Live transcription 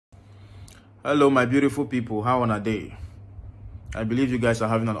Hello, my beautiful people. How on a day? I believe you guys are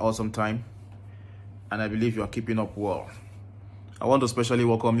having an awesome time, and I believe you are keeping up well. I want to especially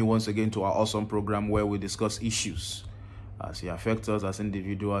welcome you once again to our awesome program where we discuss issues as they affect us as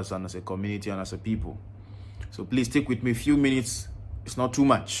individuals and as a community and as a people. So please stick with me a few minutes. It's not too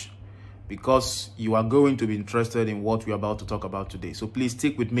much because you are going to be interested in what we're about to talk about today. So please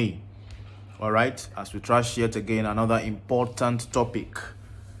stick with me, all right, as we trash yet again another important topic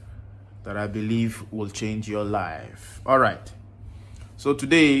that I believe will change your life. All right. So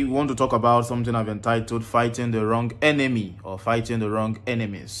today we want to talk about something I've entitled Fighting the Wrong Enemy, or Fighting the Wrong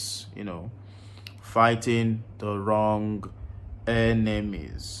Enemies. Fighting the wrong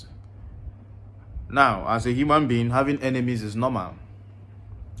enemies. Now, as a human being, having enemies is normal.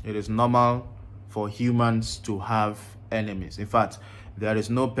 It is normal for humans to have enemies. In fact, there is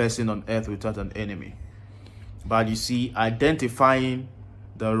no person on earth without an enemy. But you see, identifying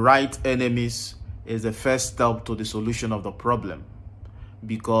the right enemies is the first step to the solution of the problem,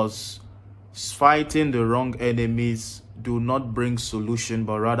 because fighting the wrong enemies do not bring solution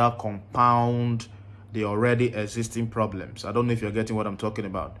but rather compound the already existing problems. I don't know if you're getting what I'm talking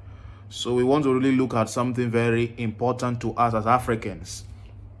about. So we want to really look at something very important to us as Africans.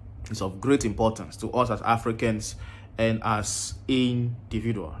 It's of great importance to us as Africans and as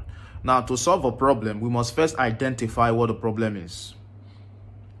individuals. Now, to solve a problem, we must first identify what the problem is.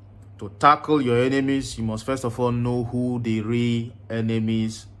 To tackle your enemies, you must first of all know who the real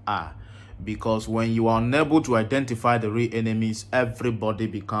enemies are. Because when you are unable to identify the real enemies, everybody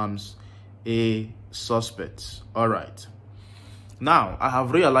becomes a suspect. All right. Now, I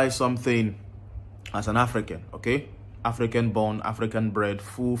have realized something as an African, okay? African-born, African-bred,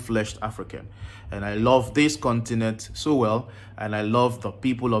 full-fledged African. And I love this continent so well, and I love the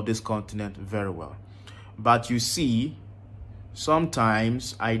people of this continent very well. But you see,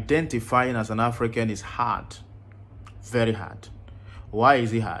 sometimes identifying as an African is hard, very hard. Why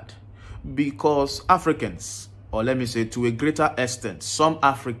is it hard? Because Africans, or let me say to a greater extent, some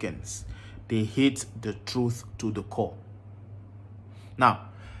Africans, they hate the truth to the core. Now,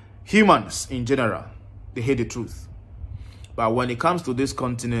 humans in general, they hate the truth. But when it comes to this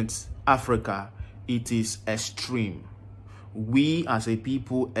continent, Africa, it is extreme. We as a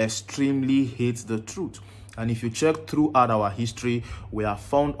people extremely hate the truth. And if you check throughout our history, we are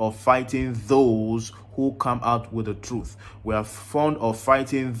fond of fighting those who come out with the truth. We are fond of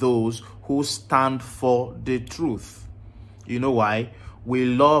fighting those who stand for the truth. You know why? We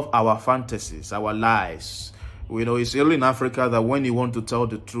love our fantasies, our lies. It's only in Africa that when you want to tell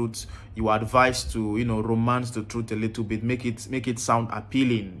the truth, you are advised to, romance the truth a little bit, make it sound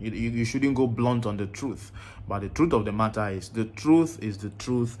appealing. You shouldn't go blunt on the truth. But the truth of the matter is the truth,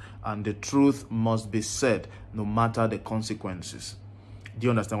 and the truth must be said no matter the consequences. Do you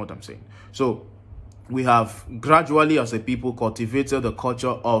understand what I'm saying? So we have gradually as a people cultivated the culture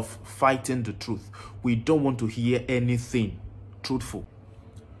of fighting the truth. We don't want to hear anything truthful.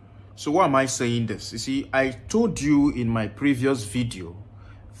 So why am I saying this? You see, I told you in my previous video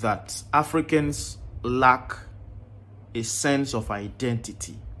that Africans lack a sense of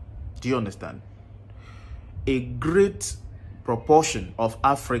identity. Do you understand? A great proportion of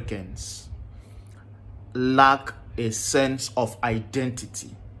Africans lack a sense of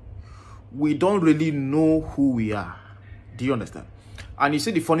identity. We don't really know who we are. Do you understand? And you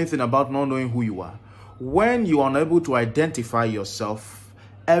see, the funny thing about not knowing who you are, when you are unable to identify yourself,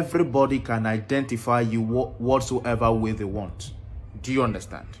 everybody can identify you whatsoever way they want. Do you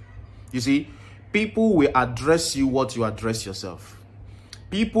understand? You see, people will address you what you address yourself.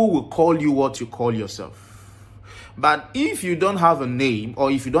 People will call you what you call yourself. But if you don't have a name,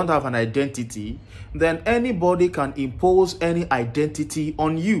 or if you don't have an identity, then anybody can impose any identity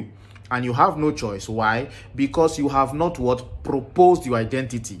on you. And you have no choice. Why? Because you have not proposed your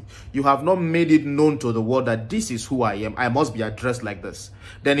identity. You have not made it known to the world that this is who I am. I must be addressed like this.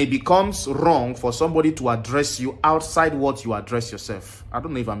 Then it becomes wrong for somebody to address you outside what you address yourself. I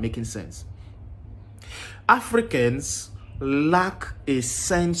don't know if I'm making sense. Africans lack a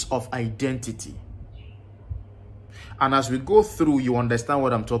sense of identity. And as we go through, you understand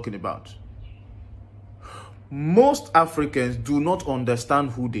what I'm talking about. Most Africans do not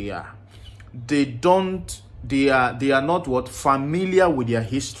understand who they are. They are not familiar with their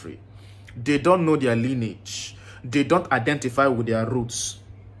history. They don't know their lineage. They don't identify with their roots.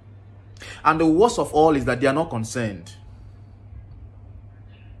 And the worst of all is that they are not concerned.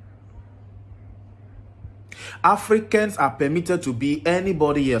 Africans are permitted to be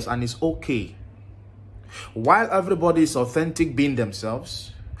anybody else, and it's okay. While everybody is authentic being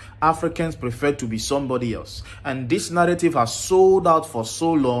themselves, Africans prefer to be somebody else. And this narrative has sold out for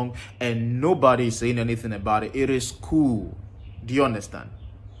so long and nobody is saying anything about it. It is cool. Do you understand?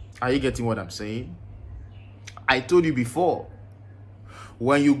 Are you getting what I'm saying? I told you before,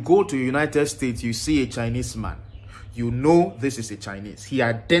 when you go to the United States, you see a Chinese man. You know this is a Chinese. He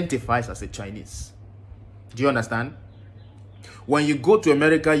identifies as a Chinese. Do you understand? When you go to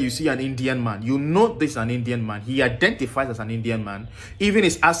America, you see an Indian man. You know this is an Indian man. He identifies as an Indian man. Even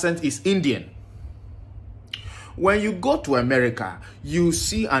his accent is Indian. When you go to America, you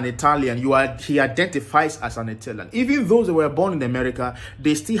see an Italian. He identifies as an Italian. Even those that were born in America,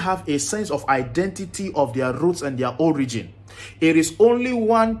 they still have a sense of identity of their roots and their origin. It is only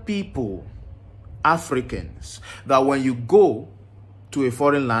one people, Africans, that when you go to a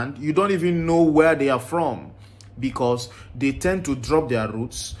foreign land, you don't even know where they are from, because they tend to drop their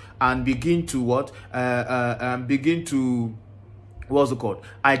roots and begin to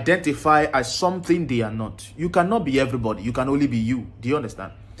identify as something they are not. You cannot be everybody. You can only be you. Do you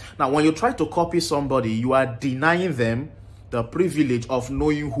understand? Now, when you try to copy somebody, you are denying them the privilege of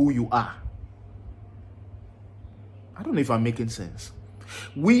knowing who you are. I don't know if I'm making sense.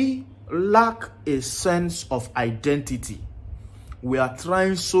 We lack a sense of identity. We are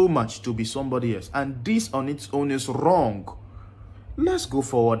trying so much to be somebody else, and this on its own is wrong. Let's go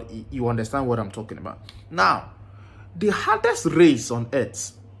forward. You understand what I'm talking about. Now, the hardest race on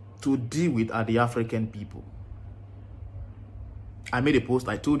earth to deal with are the African people. I made a post,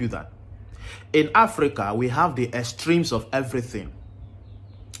 I told you that. In Africa, we have the extremes of everything.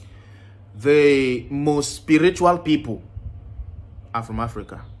 The most spiritual people are from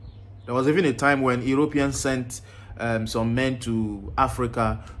Africa. There was even a time when Europeans sent some men to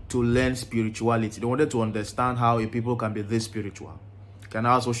Africa to learn spirituality. They wanted to understand how a people can be this spiritual. Can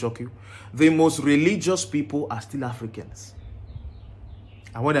I also shock you? The most religious people are still Africans.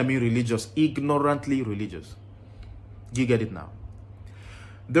 And when I mean religious, ignorantly religious. Do you get it now?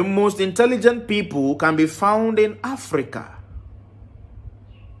 The most intelligent people can be found in Africa.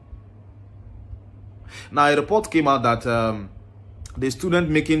 Now, a report came out that the student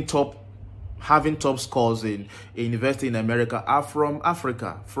having top scores in university in America are from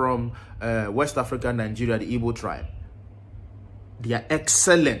Africa, from West Africa, Nigeria, the Igbo tribe. They are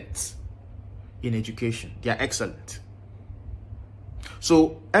excellent in education. They are excellent.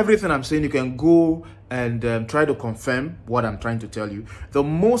 So everything I'm saying, you can go and try to confirm what I'm trying to tell you. The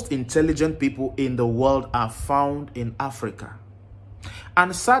most intelligent people in the world are found in Africa.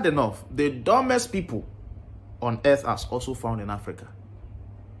 And sad enough, the dumbest people on earth are also found in Africa.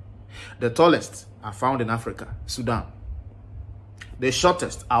 The tallest are found in Africa, Sudan. The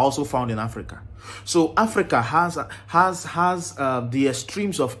shortest are also found in Africa. So Africa has the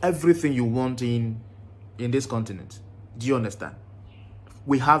extremes of everything you want in this continent. Do you understand?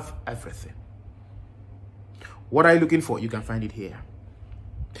 We have everything. What are you looking for? You can find it here.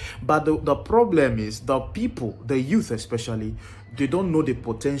 But the problem is the people, the youth especially, they don't know the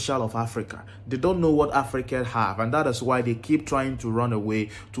potential of Africa. They don't know what Africa have, and that is why they keep trying to run away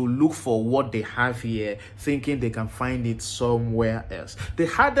to look for what they have here, thinking they can find it somewhere else. The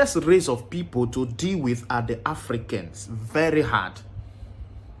hardest race of people to deal with are the Africans. Very hard.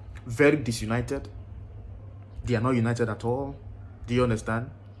 Very disunited. They are not united at all. Do you understand?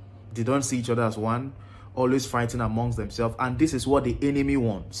 They don't see each other as one. Always fighting amongst themselves, and this is what the enemy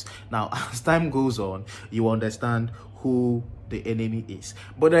wants. Now, as time goes on, you understand who the enemy is.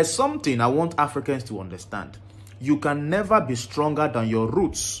 But there's something I want Africans to understand. You can never be stronger than your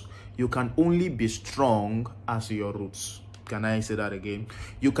roots. You can only be strong as your roots. Can I say that again?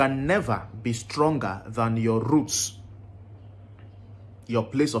 You can never be stronger than your roots, your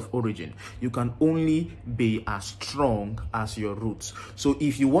place of origin. You can only be as strong as your roots. So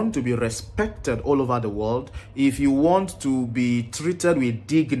if you want to be respected all over the world, if you want to be treated with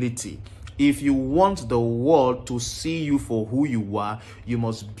dignity, if you want the world to see you for who you are, you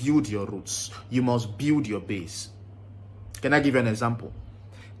must build your roots. You must build your base. Can I give you an example?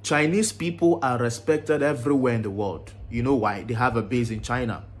 Chinese people are respected everywhere in the world. You know why? They have a base in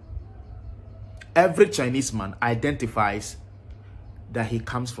China. Every Chinese man identifies that he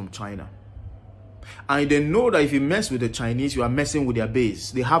comes from China. And they know that if you mess with the Chinese, you are messing with their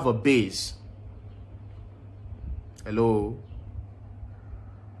base. They have a base. Hello?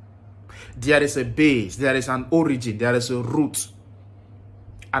 There is a base. There is an origin. There is a root.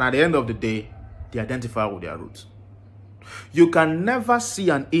 And at the end of the day, they identify with their roots. You can never see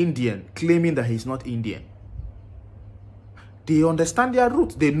an Indian claiming that he's not Indian. They understand their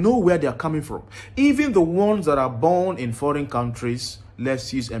roots. They know where they are coming from. Even the ones that are born in foreign countries,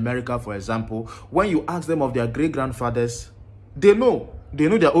 let's use America for example, when you ask them of their great-grandfathers, they know. They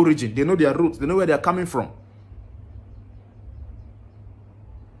know their origin. They know their roots. They know where they are coming from.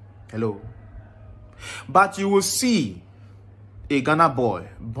 Hello. But you will see a Ghana boy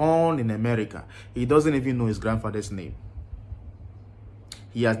born in America. He doesn't even know his grandfather's name.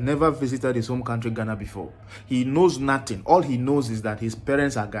 He has never visited his home country, Ghana, before. He knows nothing. All he knows is that his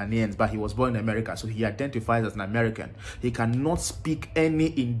parents are Ghanaians, but he was born in America, so he identifies as an American. He cannot speak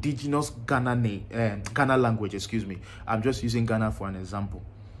any indigenous Ghana language, excuse me. I'm just using Ghana for an example.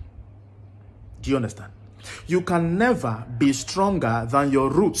 Do you understand? You can never be stronger than your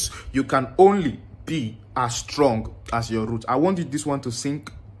roots. You can only be as strong as your roots. I want this one to sink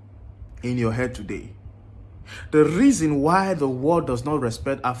in your head today. The reason why the world does not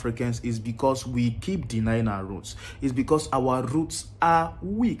respect Africans is because we keep denying our roots. It's because our roots are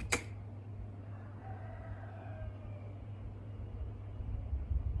weak.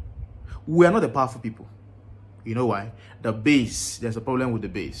 We are not the powerful people. You know why? The base, there's a problem with the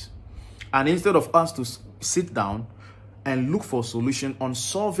base. And instead of us to sit down and look for a solution on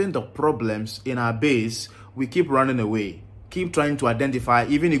solving the problems in our base, we keep running away. Keep trying to identify.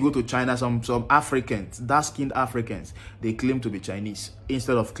 Even you go to China, some Africans, dark-skinned Africans, they claim to be Chinese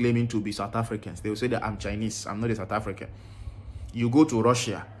instead of claiming to be South Africans. They will say that I'm Chinese, I'm not a South African. You go to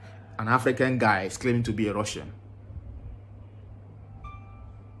Russia, an African guy is claiming to be a Russian.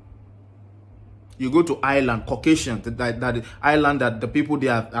 You go to Ireland, Caucasian, that island that the people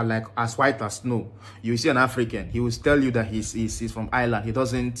there are like as white as snow. You see an African, he will tell you that he's from Ireland. He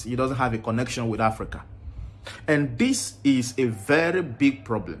doesn't have a connection with Africa. And this is a very big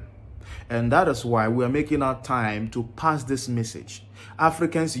problem. And that is why we are making our time to pass this message.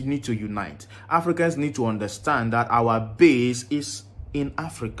 Africans need to unite. Africans need to understand that our base is in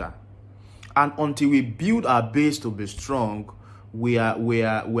Africa. And until we build our base to be strong, we are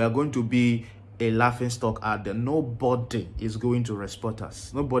going to be a laughing stock out there. Nobody is going to respect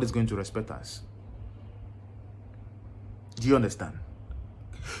us. Nobody is going to respect us. Do you understand?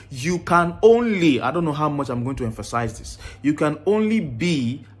 You can only, I don't know how much I'm going to emphasize this, you can only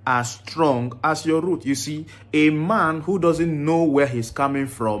be as strong as your root. You see, a man who doesn't know where he's coming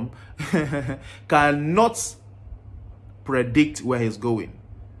from cannot predict where he's going.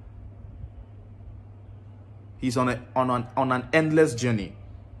 He's on an endless journey.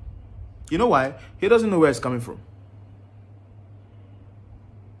 You know why? He doesn't know where it's coming from.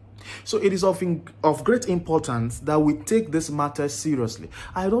 So it is of great importance that we take this matter seriously.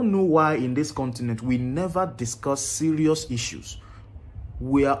 I don't know why in this continent we never discuss serious issues.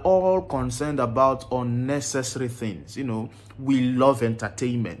 We are all concerned about unnecessary things. You know, we love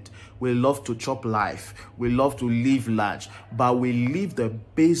entertainment. We love to chop life. We love to live large. But we leave the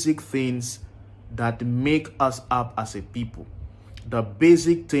basic things that make us up as a people. The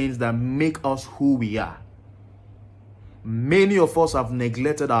basic things that make us who we are. Many of us have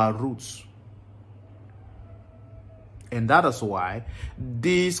neglected our roots. And that is why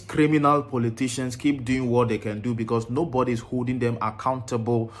these criminal politicians keep doing what they can do, because nobody is holding them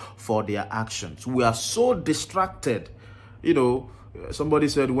accountable for their actions. We are so distracted. You know, somebody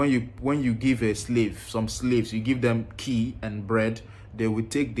said when you give a slave, some slaves, you give them key and bread, they will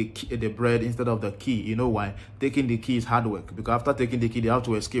take the bread instead of the key. You know why? Taking the key is hard work, because after taking the key, they have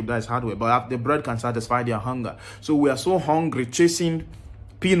to escape. That is hard work. But the bread can satisfy their hunger. So we are so hungry, chasing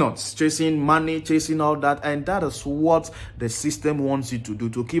peanuts, chasing money, chasing all that. And that is what the system wants you to do,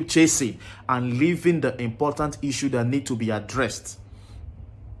 to keep chasing and leaving the important issue that need to be addressed.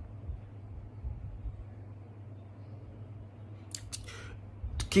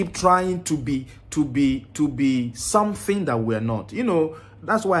 Keep trying to be something that we're not. You know,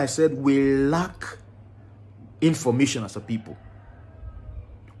 that's why I said we lack information as a people.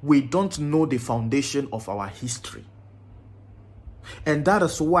 We don't know the foundation of our history. And that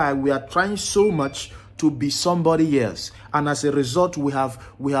is why we are trying so much to be somebody else. And as a result, we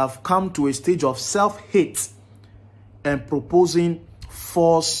have come to a stage of self-hate and proposing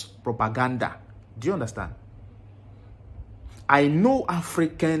false propaganda. Do you understand? I know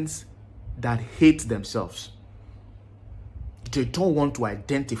Africans that hate themselves. They don't want to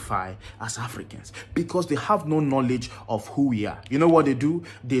identify as Africans because they have no knowledge of who we are. You know what they do?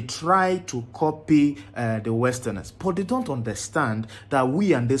 They try to copy the Westerners, but they don't understand that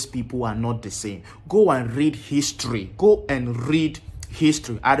we and these people are not the same. Go and read history. Go and read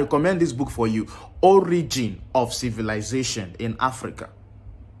history. I recommend this book for you, Origin of Civilization in Africa.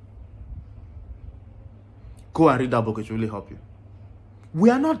 Go and read that book. It will really help you. We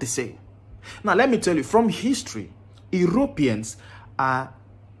are not the same. Now, let me tell you, from history, Europeans are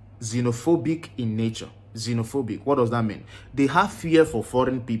xenophobic in nature. Xenophobic. What does that mean? They have fear for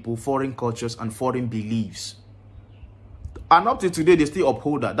foreign people, foreign cultures, and foreign beliefs. And up to today, they still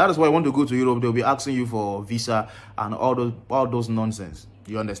uphold that. That is why I want to go to Europe. They'll be asking you for visa and all those nonsense.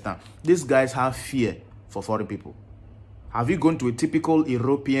 You understand? These guys have fear for foreign people. Have you gone to a typical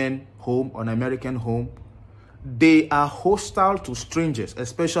European home or an American home? They are hostile to strangers,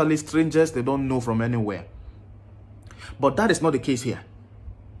 especially strangers they don't know from anywhere. But that is not the case here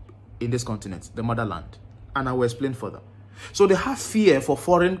in this continent, the motherland. And I will explain further. So they have fear for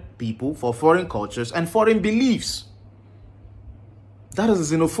foreign people, for foreign cultures, and foreign beliefs. That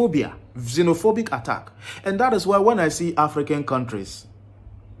is a xenophobic attack. And that is why when I see African countries,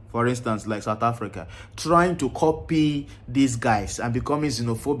 for instance, like South Africa, trying to copy these guys and becoming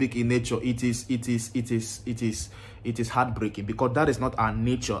xenophobic in nature, it is heartbreaking, because that is not our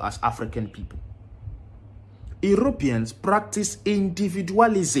nature as African people. Europeans practice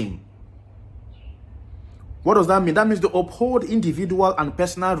individualism. What does that mean? That means they uphold individual and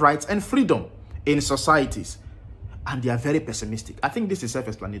personal rights and freedom in societies. And they are very pessimistic. I think this is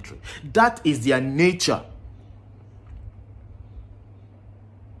self-explanatory. That is their nature.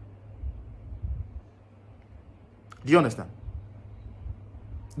 Do you understand?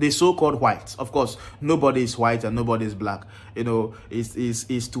 The so-called whites, of course, nobody is white and nobody is black. You know, is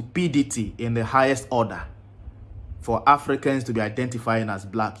stupidity in the highest order for Africans to be identifying as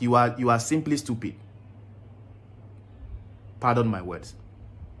black. You are simply stupid. Pardon my words.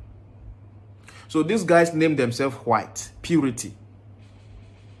 So these guys name themselves white, purity.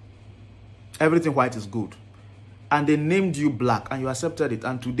 Everything white is good. And they named you black and you accepted it.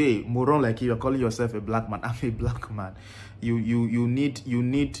 And today, moron like you are calling yourself a black man. I'm a black man. You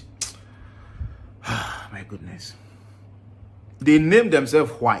need my goodness. They named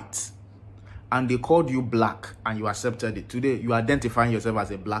themselves white and they called you black and you accepted it. Today, you are identifying yourself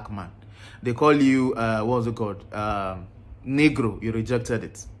as a black man. They call you, what was it called? Negro, you rejected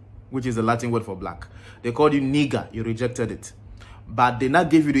it, which is the Latin word for black. They called you nigger, you rejected it. But they now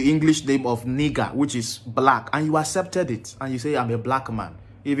gave you the English name of nigger, which is black, and you accepted it. And you say, I'm a black man.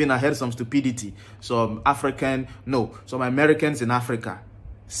 Even I heard some stupidity. Some Americans in Africa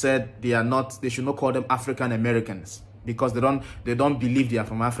said they should not call them African Americans because they don't believe they are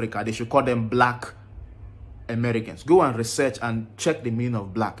from Africa. They should call them black Americans. Go and research and check the meaning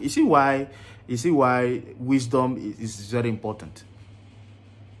of black. You see why wisdom is very important.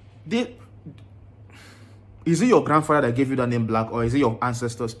 Is it your grandfather that gave you the name black, or is it your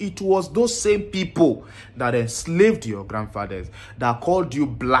ancestors? It was those same people that enslaved your grandfathers that called you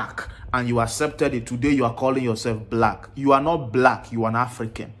black and you accepted it. Today you are calling yourself black. You are not black, you are an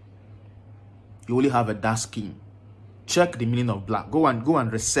African. You only have a dark skin. Check the meaning of black. Go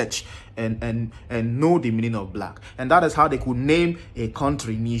and research and know the meaning of black. And that is how they could name a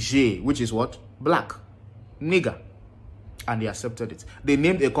country, Niger, which is what? Black. Nigger. And they accepted it. They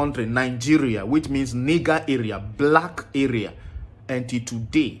named a country Nigeria, which means nigger area, black area. Until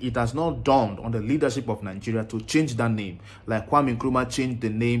today, it has not dawned on the leadership of Nigeria to change that name. Like Kwame Nkrumah changed the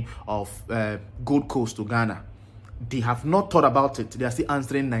name of Gold Coast to Ghana. They have not thought about it. They are still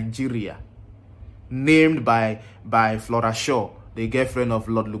answering Nigeria. Named by Flora Shaw, the girlfriend of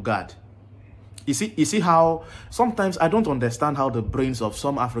Lord Lugard. You see how sometimes I don't understand how the brains of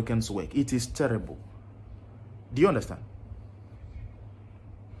some Africans work. It is terrible. Do you understand?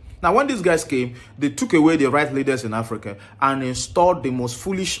 Now, when these guys came, they took away the right leaders in Africa and installed the most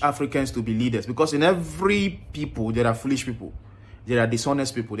foolish Africans to be leaders. Because in every people, there are foolish people. There are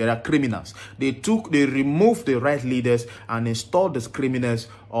dishonest people. There are criminals. They removed the right leaders and installed the criminals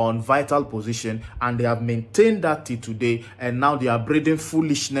on vital position. And they have maintained that till today. And now they are breeding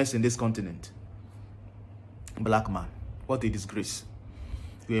foolishness in this continent. Black man. What a disgrace.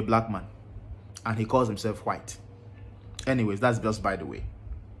 You're a black man. And he calls himself white. Anyways, that's just by the way.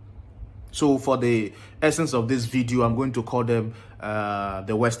 So for the essence of this video, I'm going to call them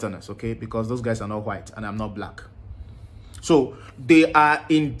the Westerners, okay? Because those guys are not white and I'm not black. So they are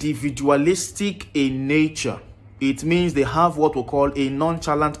individualistic in nature. It means they have what we call a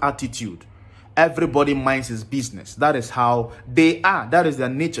nonchalant attitude. Everybody minds his business. That is how they are. That is their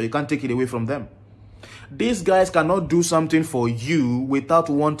nature. You can't take it away from them. These guys cannot do something for you without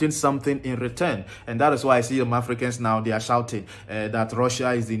wanting something in return. And that is why I see some Africans now, they are shouting that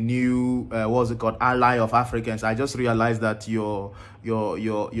Russia is the new, ally of Africans. I just realized that your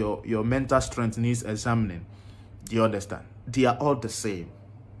mental strength needs examining. Do you understand? They are all the same.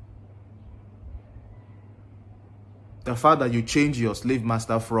 The fact that you change your slave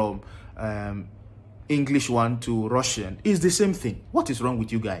master from English one to Russian is the same thing. What is wrong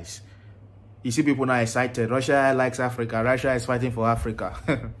with you guys? You see people now excited. Russia likes Africa. Russia is fighting for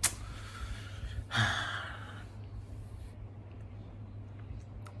Africa.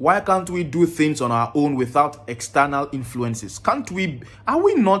 Why can't we do things on our own without external influences? Can't we? Are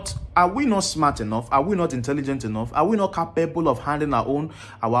we not smart enough? Are we not intelligent enough? Are we not capable of handling our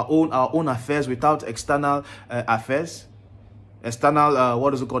own affairs without external affairs? External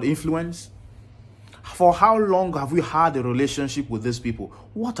what is it called? Influence? For how long have we had a relationship with these people?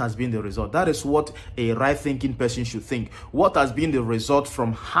 What has been the result? That is what a right-thinking person should think. What has been the result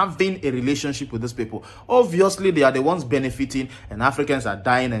from having a relationship with these people? Obviously, they are the ones benefiting, and Africans are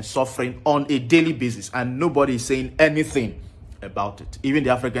dying and suffering on a daily basis, and nobody is saying anything about it. Even the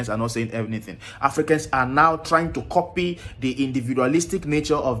Africans are not saying anything. Africans are now trying to copy the individualistic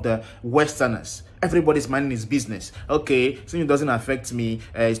nature of the Westerners. Everybody's minding his business. Okay, since it doesn't affect me,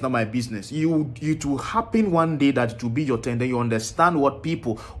 it's not my business. It will happen one day that it will be your turn. Then you understand what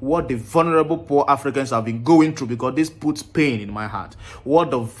the vulnerable poor Africans have been going through, because this puts pain in my heart. What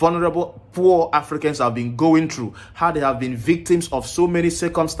the vulnerable poor Africans have been going through, how they have been victims of so many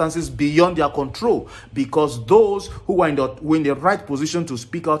circumstances beyond their control, because those who are in the right position to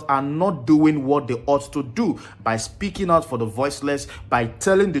speak out are not doing what they ought to do by speaking out for the voiceless, by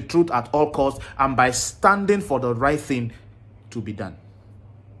telling the truth at all costs, and by standing for the right thing to be done.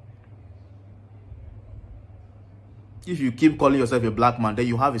 If you keep calling yourself a black man, then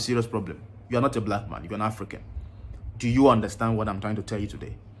you have a serious problem. You are not a black man, you're an African. Do you understand what I'm trying to tell you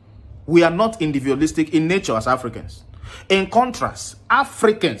today? We are not individualistic in nature as Africans. In contrast,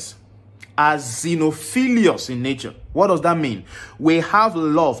 Africans are xenophilous in nature. What does that mean? We have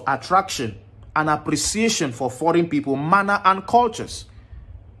love, attraction, and appreciation for foreign people, manner, and cultures.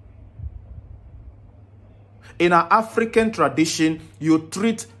 In our African tradition, you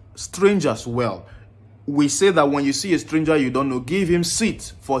treat strangers well. We say that when you see a stranger you don't know, give him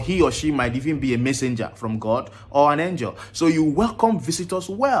seat, for he or she might even be a messenger from God or an angel. So you welcome visitors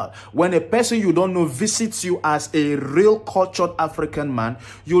well. When a person you don't know visits you as a real cultured African man,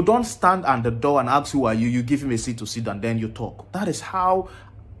 you don't stand at the door and ask who are you. You give him a seat to sit and then you talk. That is how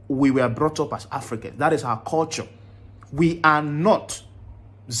we were brought up as Africans. That is our culture. We are not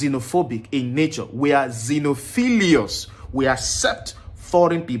xenophobic in nature. We are xenophilous. We accept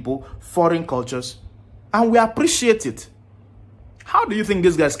foreign people, foreign cultures, and we appreciate it. How do you think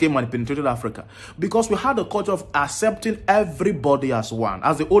these guys came and penetrated Africa? Because we had a culture of accepting everybody as one.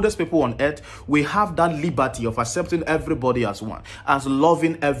 As the oldest people on earth, we have that liberty of accepting everybody as one, as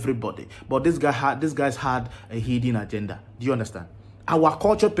loving everybody. But these guys had a hidden agenda. Do you understand? Our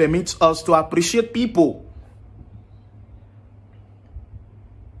culture permits us to appreciate people.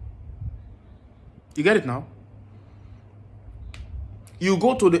 You get it now? You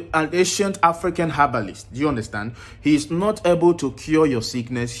go to an ancient African herbalist. Do you understand? He is not able to cure your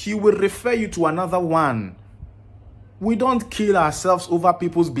sickness. He will refer you to another one. We don't kill ourselves over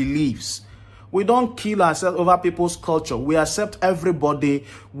people's beliefs. We don't kill ourselves over people's culture. We accept everybody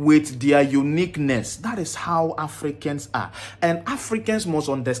with their uniqueness. That is how Africans are. And Africans must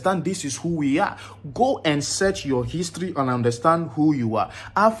understand this is who we are. Go and search your history and understand who you are.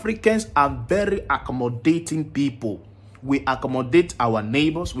 Africans are very accommodating people. We accommodate our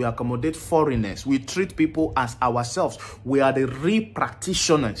neighbors. We accommodate foreigners. We treat people as ourselves. We are the real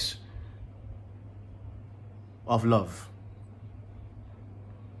practitioners of love.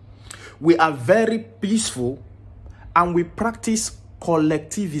 We are very peaceful and we practice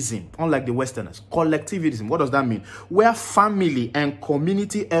collectivism, unlike the Westerners. Collectivism, what does that mean? Where family and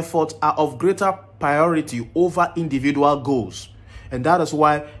community efforts are of greater priority over individual goals. And that is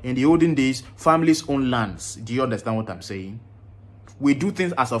why in the olden days, families own lands. Do you understand what I'm saying? We do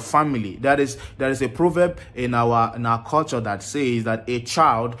things as a family. There is a proverb in our culture that says that a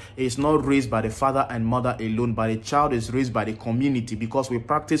child is not raised by the father and mother alone, but a child is raised by the community, because we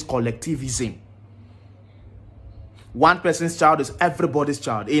practice collectivism. One person's child is everybody's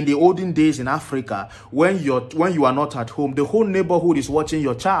child. In the olden days in Africa, when you are not at home, the whole neighborhood is watching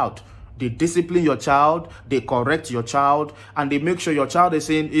your child. They discipline your child, they correct your child, and they make sure your child is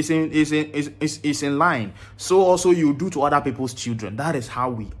in line. So also you do to other people's children. That is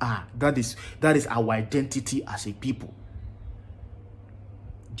how we are. That is our identity as a people.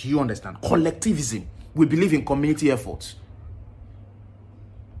 Do you understand? Collectivism. We believe in community efforts.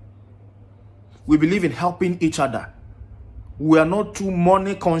 We believe in helping each other. We are not too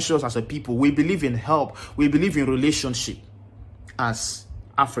money conscious as a people. We believe in help. We believe in relationship as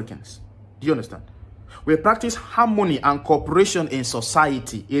Africans. Do you understand? We practice harmony and cooperation in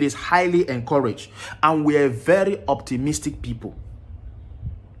society. It is highly encouraged. And we are very optimistic people.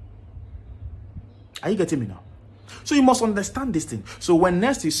 Are you getting me now? So you must understand this thing. So when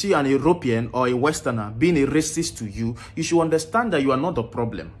next you see an European or a Westerner being a racist to you, you should understand that you are not the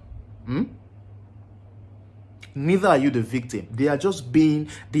problem. Neither are you the victim. They are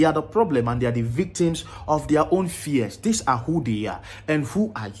the problem, and they are the victims of their own fears. These are who they are. And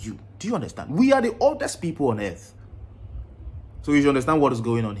who are you? Do you understand? We are the oldest people on earth. So you should understand what is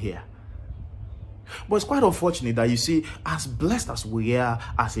going on here. But it's quite unfortunate that, you see, as blessed as we are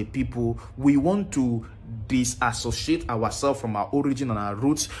as a people, we want to disassociate ourselves from our origin and our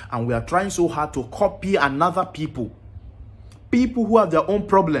roots, and we are trying so hard to copy another people who have their own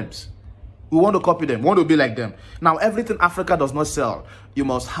problems. We want to copy them. We want to be like them. Now, everything Africa does not sell, you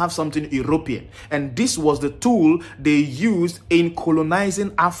must have something European. And this was the tool they used in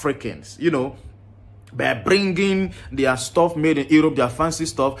colonizing Africans, you know, by bringing their stuff made in Europe, their fancy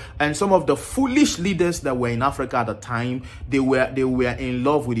stuff. And some of the foolish leaders that were in Africa at the time, they were in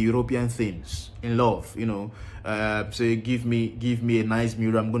love with European things. In love, you know. Say, give me a nice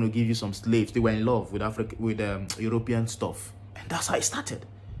mirror, I'm going to give you some slaves. They were in love with European stuff. And that's how it started.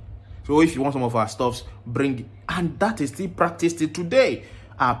 So if you want some of our stuffs, bring it. And that is still practiced today.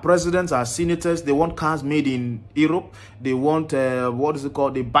 Our presidents, our senators, they want cars made in Europe. They want, what is it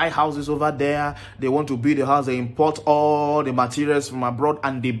called? They buy houses over there. They want to build a house. They import all the materials from abroad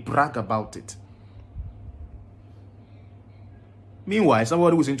and they brag about it. Meanwhile,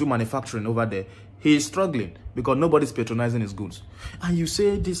 somebody who's into manufacturing over there, he is struggling because nobody's patronizing his goods. And you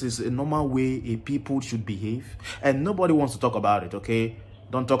say this is a normal way a people should behave, and nobody wants to talk about it, okay?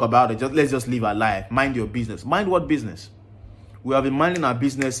 Don't talk about it. Let's just live our life. Mind your business. Mind what business? We have been minding our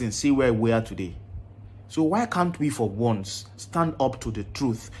business and see where we are today. So why can't we for once stand up to the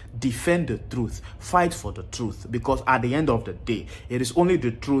truth, defend the truth, fight for the truth? Because at the end of the day, it is only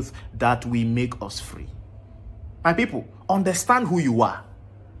the truth that will make us free. My people, understand who you are,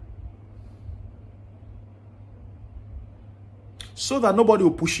 so that nobody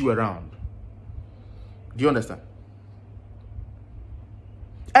will push you around. Do you understand?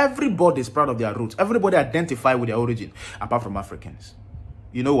 Everybody is proud of their roots. Everybody identify with their origin, apart from Africans.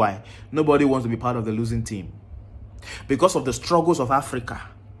 You know why? Nobody wants to be part of the losing team. Because of the struggles of Africa,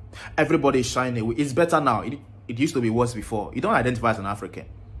 everybody is shining. It's better now. It used to be worse before. You don't identify as an African.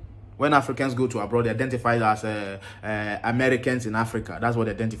 When Africans go to abroad, they identify as Americans in Africa. That's what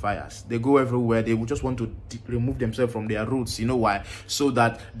they identify as. They go everywhere. They will just want to remove themselves from their roots. You know why? So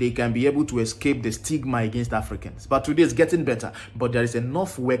that they can be able to escape the stigma against Africans. But today it's getting better. But there is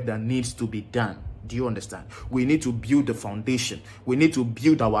enough work that needs to be done. Do you understand? We need to build the foundation. We need to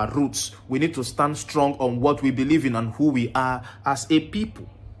build our roots. We need to stand strong on what we believe in and who we are as a people.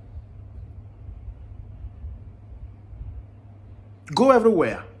 Go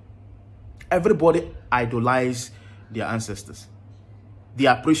everywhere. Everybody idolize their ancestors. They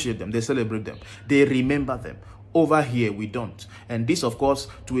appreciate them. They celebrate them. They remember them. Over here, we don't. And this, of course,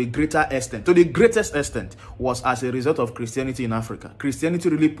 to a greater extent, to the greatest extent, was as a result of Christianity in Africa. Christianity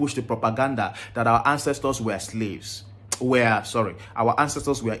really pushed the propaganda that our ancestors were slaves. Our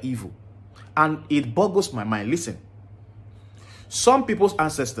ancestors were evil. And it boggles my mind. Listen. Some people's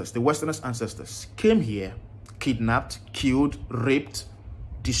ancestors, the Westerners' ancestors, came here, kidnapped, killed, raped,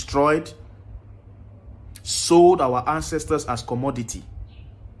 destroyed, sold our ancestors as commodity.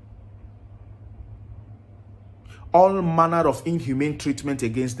 All manner of inhumane treatment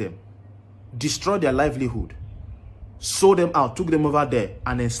against them. Destroyed their livelihood. Sold them out, took them over there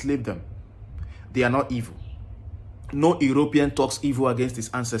and enslaved them. They are not evil. No European talks evil against his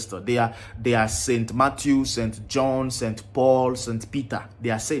ancestor. They are Saint Matthew, Saint John, Saint Paul, Saint Peter.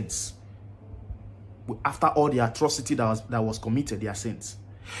 They are saints. After all the atrocity that was committed, they are saints.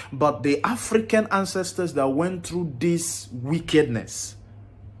 But the African ancestors that went through this wickedness,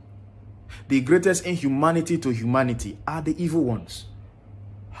 the greatest inhumanity to humanity, are the evil ones.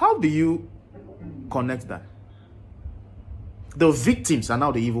 How do you connect that? The victims are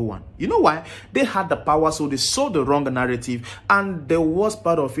now the evil one. You know why? They had the power, so they sold the wrong narrative. And the worst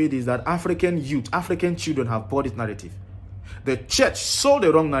part of it is that African youth, African children have bought this narrative. The church sold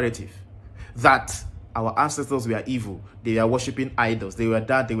the wrong narrative. That our ancestors were evil. They were worshipping idols. They were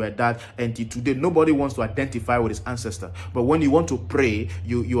that. And today, nobody wants to identify with his ancestor. But when you want to pray,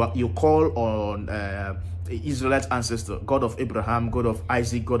 you call on Israelite ancestor, God of Abraham, God of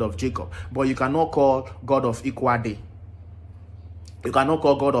Isaac, God of Jacob. But you cannot call God of Ikwade. You cannot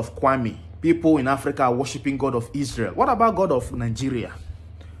call God of Kwame. People in Africa are worshipping God of Israel. What about God of Nigeria?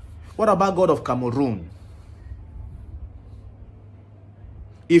 What about God of Cameroon?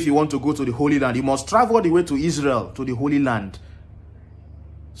 If you want to go to the Holy Land, you must travel all the way to Israel, to the Holy Land.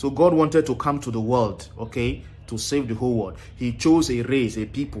 So God wanted to come to the world, okay, to save the whole world. He chose a race, a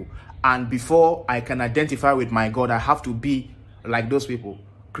people. And before I can identify with my God, I have to be like those people.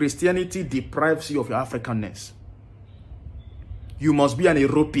 Christianity deprives you of your Africanness. You must be an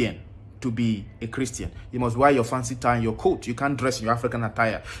European to be a Christian. You must wear your fancy tie and your coat. You can't dress in your African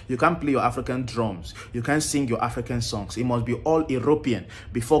attire. You can't play your African drums. You can't sing your African songs. It must be all European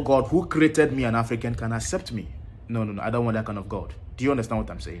before God, who created me an African, can accept me. No, I don't want that kind of God. Do you understand what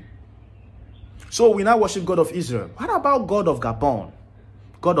I'm saying? So we now worship God of Israel. What about God of Gabon?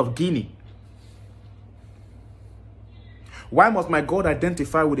 God of Guinea? Why must my God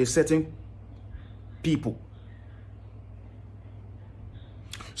identify with a certain people?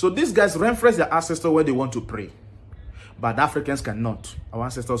 So these guys reference their ancestors where they want to pray. But Africans cannot. Our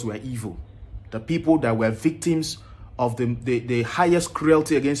ancestors were evil. The people that were victims of the highest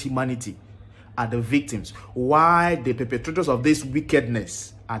cruelty against humanity are the victims. Why the perpetrators of this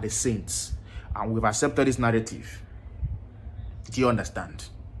wickedness are the saints. And we've accepted this narrative. Do you understand?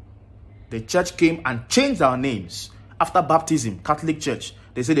 The church came and changed our names. After baptism, Catholic Church,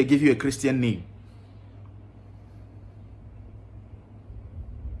 they say they give you a Christian name.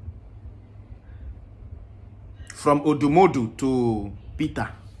 From Odumodu to Peter.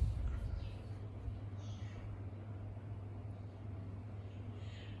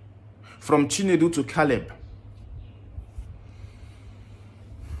 From Chinedu to Caleb.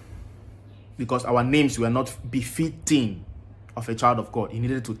 Because our names were not befitting of a child of God. He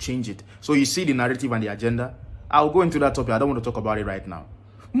needed to change it. So you see the narrative and the agenda. I'll go into that topic. I don't want to talk about it right now.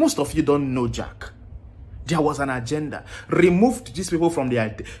 Most of you don't know Jack. There was an agenda. Remove these people from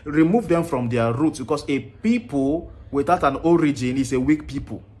remove them from their roots, because a people without an origin is a weak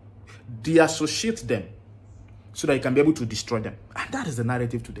people. De-associate them so that you can be able to destroy them. And that is the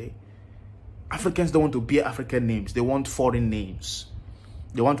narrative today. Africans don't want to bear African names. They want foreign names.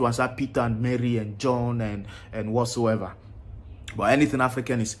 They want to answer Peter and Mary and John and whatsoever. But anything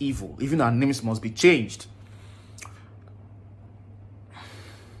African is evil. Even our names must be changed.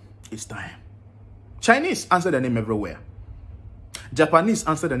 It's time. Chinese answer the name everywhere. Japanese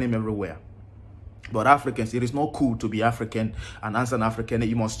answer the name everywhere. But Africans, it is not cool to be African and answer an African name.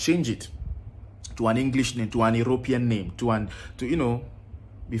 You must change it to an English name, to an European name,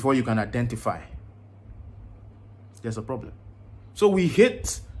 before you can identify. There's a problem. So we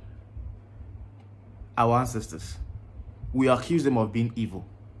hate our ancestors. We accuse them of being evil.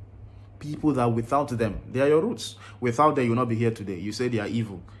 People that without them, they are your roots. Without them, you'll not be here today. You say they are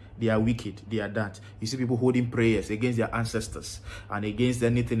evil. They are wicked. They are that. You see people holding prayers against their ancestors and against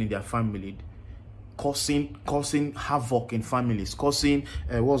anything in their family, causing havoc in families, causing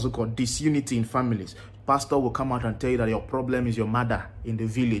what's it called, disunity in families. Pastor will come out and tell you that your problem is your mother in the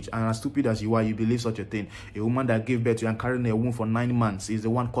village, and as stupid as you are, you believe such a thing. A woman that gave birth to you and carrying a womb for 9 months is the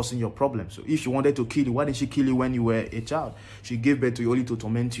one causing your problem. So if she wanted to kill you, why didn't she kill you when you were a child? She gave birth to you only to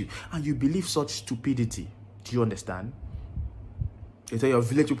torment you, and you believe such stupidity. Do you understand? They tell your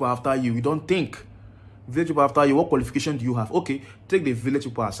village people after you. You don't think. Village people after you, what qualification do you have? Okay, take the village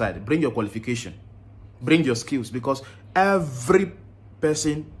people aside. Bring your qualification. Bring your skills, because every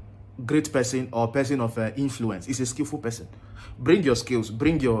person, great person or person of influence, is a skillful person. Bring your skills,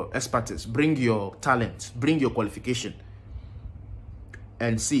 bring your expertise, bring your talent, bring your qualification,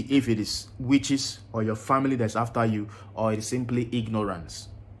 and see if it is witches or your family that's after you, or it is simply ignorance.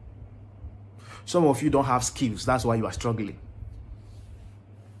 Some of you don't have skills. That's why you are struggling.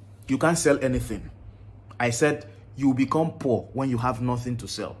 You can't sell anything. I said you become poor when you have nothing to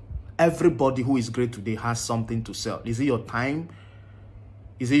sell. Everybody who is great today has something to sell. Is it your time?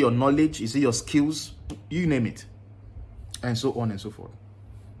 Is it your knowledge? Is it your skills? You name it. And so on and so forth.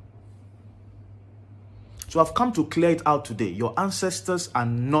 So I've come to clear it out today. Your ancestors are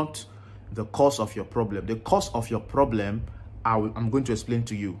not the cause of your problem. The cause of your problem, I'm going to explain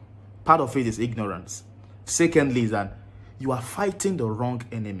to you. Part of it is ignorance. Secondly is that you are fighting the wrong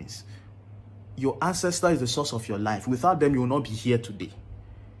enemies. Your ancestor is the source of your life. Without them, you will not be here today.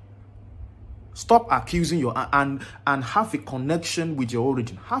 Stop accusing your and have a connection with your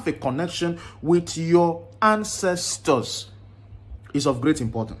origin. Have a connection with your ancestors. Is of great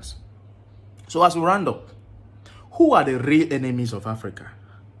importance. So as we round up, who are the real enemies of Africa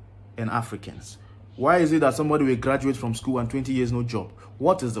and Africans? Why is it that somebody will graduate from school and 20 years no job?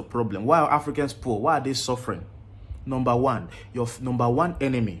 What is the problem? Why are Africans poor? Why are they suffering? Number one, your number one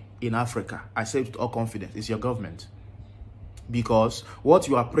enemy in Africa, I say with all confidence, is your government. Because what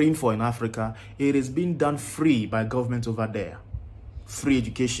you are praying for in Africa, it is being done free by government over there. Free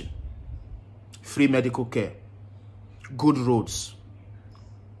education, free medical care, good roads,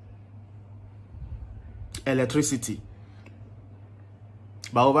 electricity.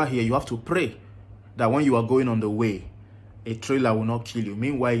 But over here, you have to pray that when you are going on the way, a trailer will not kill you.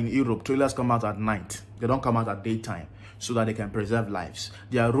 Meanwhile, in Europe, trailers come out at night. They don't come out at daytime. so that they can preserve lives.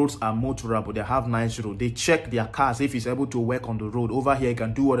 Their roads are more durable. They have nice roads. They check their cars if it's able to work on the road. Over here, you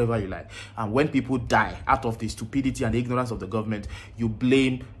can do whatever you like. And when people die out of the stupidity and the ignorance of the government, you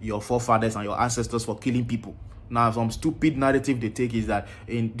blame your forefathers and your ancestors for killing people. Now, some stupid narrative they take is that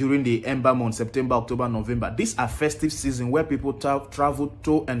during the ember month, September, October, November, these are festive season where people travel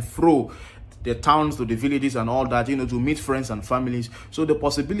to and fro the towns to the villages and all that, to meet friends and families. So the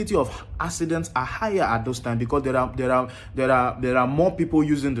possibility of accidents are higher at those times because there are more people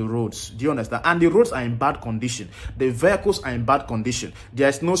using the roads. Do you understand? And the roads are in bad condition. The vehicles are in bad condition.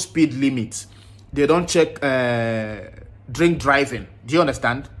 There's no speed limit. They don't check drink driving. Do you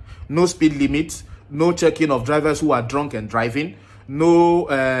understand? No speed limit. No checking of drivers who are drunk and driving. No,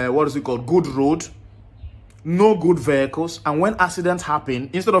 good road. No good vehicles. And when accidents happen,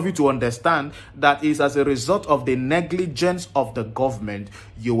 instead of you to understand that is as a result of the negligence of the government,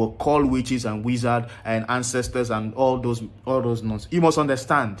 you will call witches and wizards and ancestors and all those nonsense. You must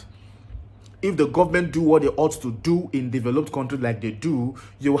understand, if the government do what they ought to do in developed countries like they do,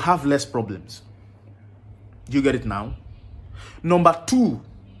 you will have less problems. Do you get it now? Number 2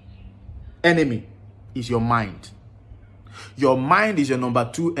 enemy is your mind. Your mind is your number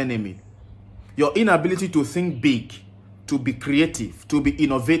 2 enemy. Your inability to think big, to be creative, to be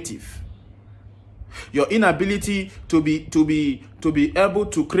innovative. Your inability to be able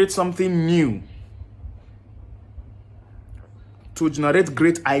to create something new, to generate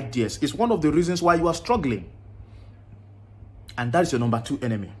great ideas is one of the reasons why you are struggling. And that is your number 2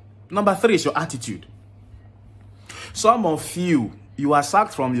 enemy. Number 3 is your attitude. Some of you are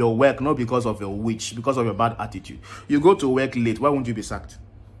sacked from your work not because of your witch, because of your bad attitude. You go to work late. Why won't you be sacked?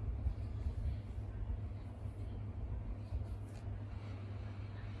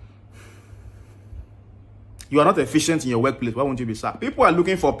 You are not efficient in your workplace. Why won't you be sacked? People are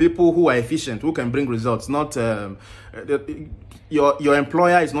looking for people who are efficient, who can bring results. Not your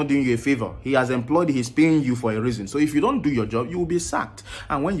employer is not doing you a favor. He has employed, he's paying you for a reason. So if you don't do your job, you will be sacked.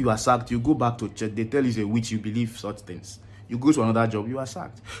 And when you are sacked, you go back to church. They tell you a witch, you believe such things. You go to another job, you are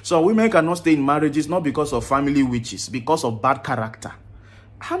sacked. So women cannot stay in marriages not because of family witches, because of bad character.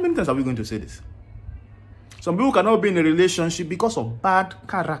 How many times are we going to say this? Some people cannot be in a relationship because of bad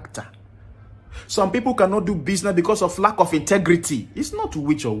character. Some people cannot do business because of lack of integrity. It's not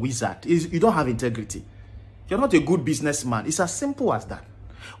witch or wizard. You don't have integrity. You're not a good businessman. It's as simple as that.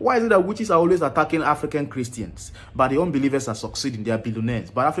 Why is it that witches are always attacking African Christians, but the unbelievers are succeeding? They are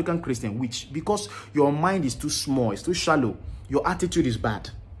billionaires. But African Christian, witch? Because your mind is too small. It's too shallow. Your attitude is bad.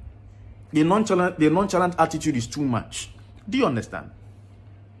 The nonchalant attitude is too much. Do you understand?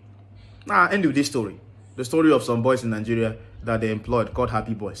 Now, end with this story. The story of some boys in Nigeria that they employed, called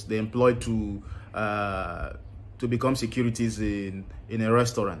Happy Boys. They employed to become securities in a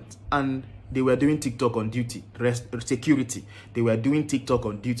restaurant. And they were doing TikTok on duty, security. They were doing TikTok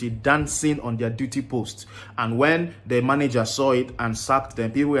on duty, dancing on their duty post. And when the manager saw it and sacked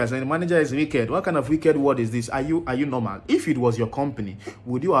them, people were saying, the manager is wicked. What kind of wicked word is this? Are you normal? If it was your company,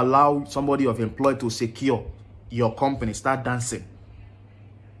 would you allow somebody of employed to secure your company, start dancing?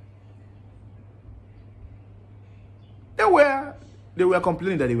 They were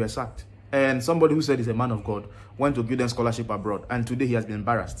complaining that they were sacked. And somebody who said he's a man of God went to give them scholarship abroad. And today he has been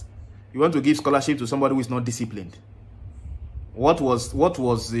embarrassed. You want to give scholarship to somebody who is not disciplined. What was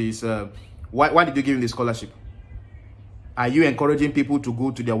this? Why did you give him the scholarship? Are you encouraging people to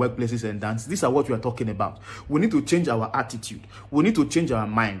go to their workplaces and dance? These are what we are talking about. We need to change our attitude. We need to change our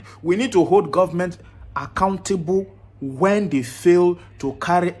mind. We need to hold government accountable when they fail to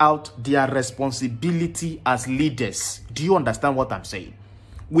carry out their responsibility as leaders. Do you understand what I'm saying?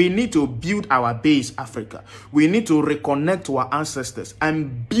 We need to build our base, Africa. We need to reconnect to our ancestors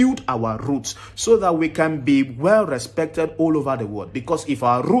and build our roots so that we can be well respected all over the world. Because if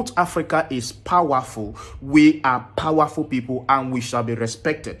our root, Africa, is powerful, we are powerful people and we shall be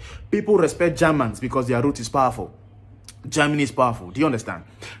respected. People respect Germans because their root is powerful. Germany is powerful. Do you understand?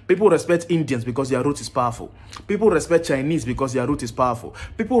 People respect Indians because their root is powerful. People respect Chinese because their root is powerful.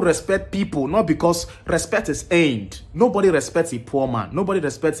 People respect people not because respect is earned. Nobody respects a poor man. Nobody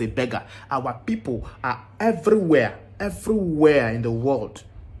respects a beggar. Our people are everywhere in the world,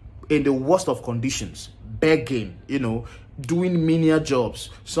 in the worst of conditions, begging, doing menial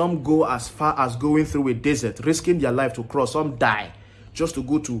jobs. Some go as far as going through a desert, risking their life to cross. Some die just to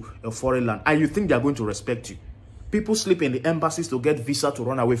go to a foreign land. And you think they are going to respect you? People sleep in the embassies to get visa to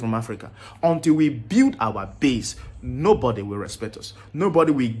run away from Africa. Until we build our base, nobody will respect us.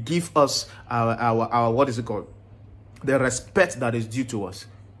 Nobody will give us our what is it called? The respect that is due to us.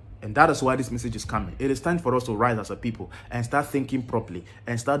 And that is why this message is coming. It is time for us to rise as a people and start thinking properly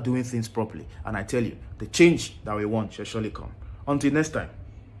and start doing things properly. And I tell you, the change that we want shall surely come. Until next time,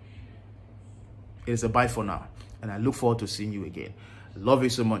 it is a bye for now. And I look forward to seeing you again. Love you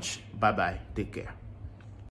so much. Bye-bye. Take care.